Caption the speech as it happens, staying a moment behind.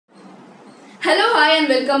Hi and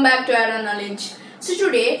welcome back to Add On Knowledge. So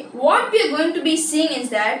today what we are going to be seeing is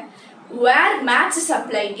that where maths is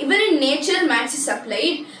applied. Even in nature maths is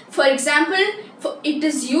applied. For example, it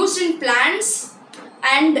is used in plants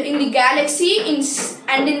and in the galaxy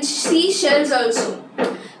and in seashells also.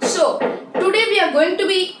 So today we are going to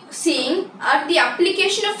be seeing the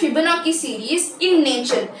application of Fibonacci series in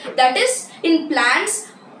nature, that is in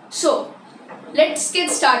plants. So let's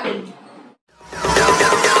get started.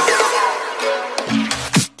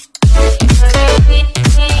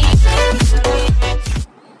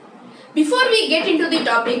 Before we get into the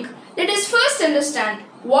topic, let us first understand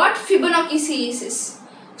what Fibonacci series is.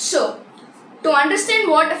 So, to understand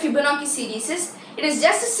what a Fibonacci series is, it is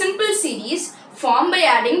just a simple series formed by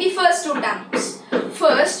adding the first two terms.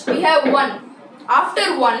 First, we have 1.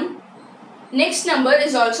 After 1, next number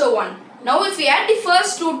is also 1. Now, if we add the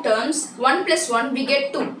first two terms, 1 plus 1, we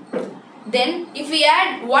get 2. Then, if we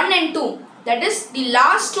add 1 and 2, that is the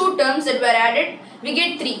last two terms that were added, we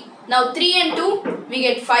get 3. Now, 3 and 2, we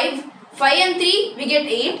get 5. 5 and 3, we get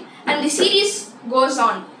 8, and the series goes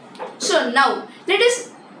on. So now, let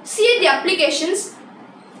us see the applications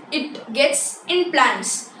it gets in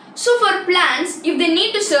plants. So for plants, if they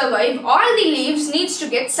need to survive, all the leaves needs to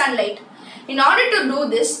get sunlight. In order to do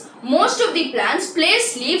this, most of the plants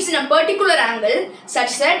place leaves in a particular angle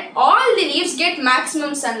such that all the leaves get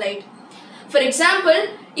maximum sunlight. For example,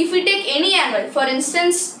 if we take any angle, for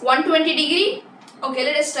instance 120 degree, okay,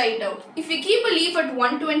 let us try it out. If we keep a leaf at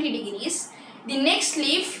 120 degrees, the next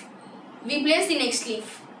leaf, we place the next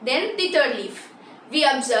leaf, then the third leaf. We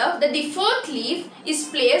observe that the fourth leaf is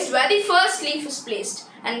placed where the first leaf is placed,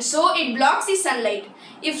 and so it blocks the sunlight.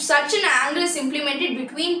 If such an angle is implemented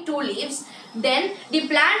between two leaves, then the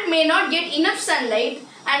plant may not get enough sunlight,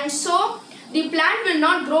 and so the plant will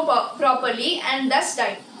not grow properly and thus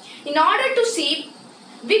die. In order to see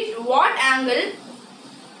with what angle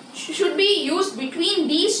should be used between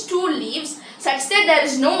these two leaves such that there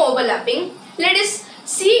is no overlapping, let us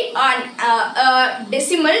see a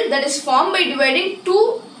decimal that is formed by dividing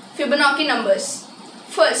two Fibonacci numbers.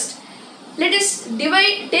 First, let us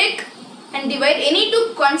take and divide any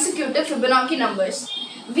two consecutive Fibonacci numbers.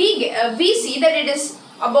 We see that it is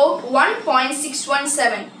about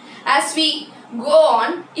 1.617. As we go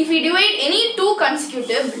on, if we divide any two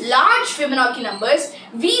consecutive large Fibonacci numbers,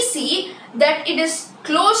 we see that it is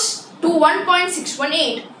close to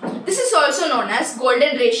 1.618. This is also known as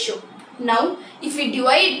golden ratio. Now, if we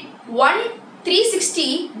divide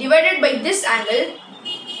 360 divided by this angle,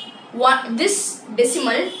 this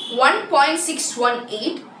decimal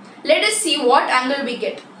 1.618, let us see what angle we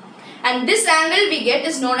get. And this angle we get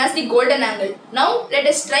is known as the golden angle. Now, let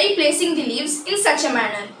us try placing the leaves in such a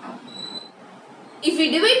manner. If we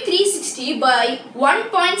divide 360 by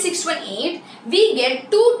 1.618, we get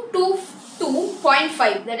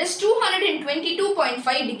 222.5, that is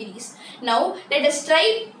 222.5 degrees. Now, let us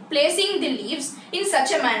try placing the leaves in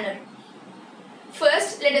such a manner.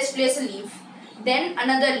 First, let us place a leaf, then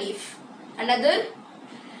another leaf, another.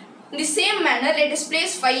 In the same manner, let us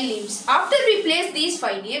place 5 leaves. After we place these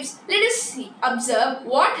 5 leaves, let us observe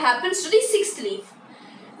what happens to the 6th leaf.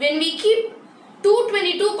 When we keep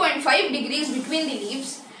 222.5 degrees between the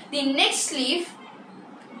leaves, the next leaf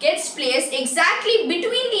gets placed exactly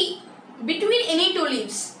between any two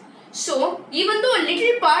leaves. So, even though a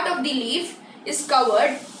little part of the leaf is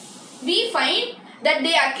covered, we find that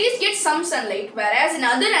they at least get some sunlight, whereas in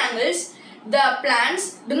other angles, the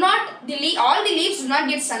plants all the leaves do not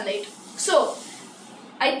get sunlight. So,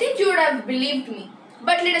 I think you would have believed me.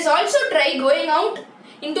 But let us also try going out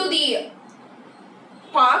into the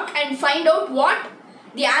park and find out what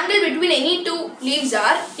the angle between any two leaves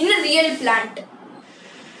are in a real plant.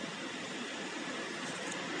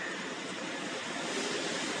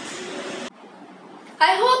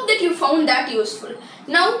 I hope that you found that useful.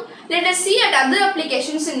 Now, let us see at other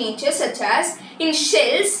applications in nature such as in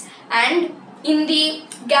shells and in the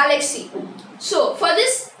galaxy. So, for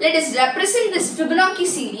this, let us represent this Fibonacci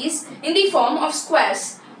series in the form of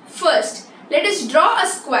squares. First, let us draw a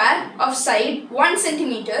square of side 1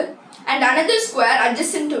 centimeter and another square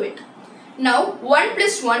adjacent to it. Now, 1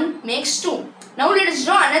 plus 1 makes 2. Now, let us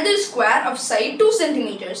draw another square of side 2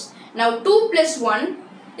 centimeters. Now, 2 plus 1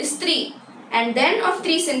 is 3. And then of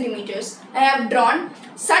 3 centimeters, I have drawn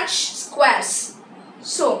such squares.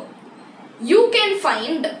 So, you can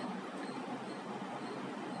find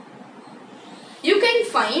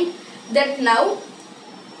that now,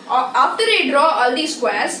 after I draw all these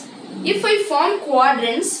squares, if I form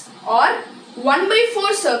quadrants or 1 by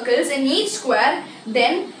 4 circles in each square,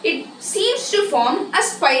 then it seems to form a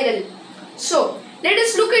spiral. So, let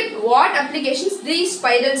us look at what applications these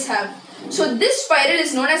spirals have. So this spiral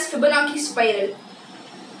is known as Fibonacci spiral.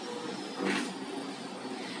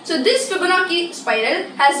 So this Fibonacci spiral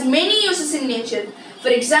has many uses in nature. For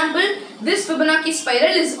example, this Fibonacci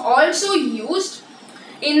spiral is also used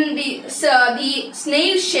in the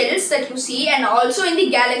snail shells that you see, and also in the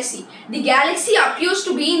galaxy. The galaxy appears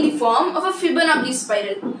to be in the form of a Fibonacci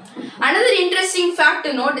spiral. Another interesting fact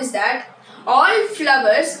to note is that all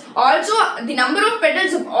flowers, also the number of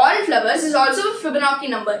petals of all flowers is also a Fibonacci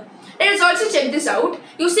number. Let us also check this out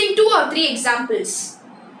using 2 or 3 examples.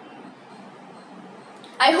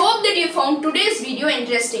 I hope that you found today's video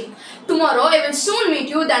interesting. Tomorrow I will soon meet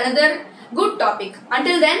you with another good topic.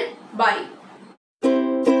 Until then, bye.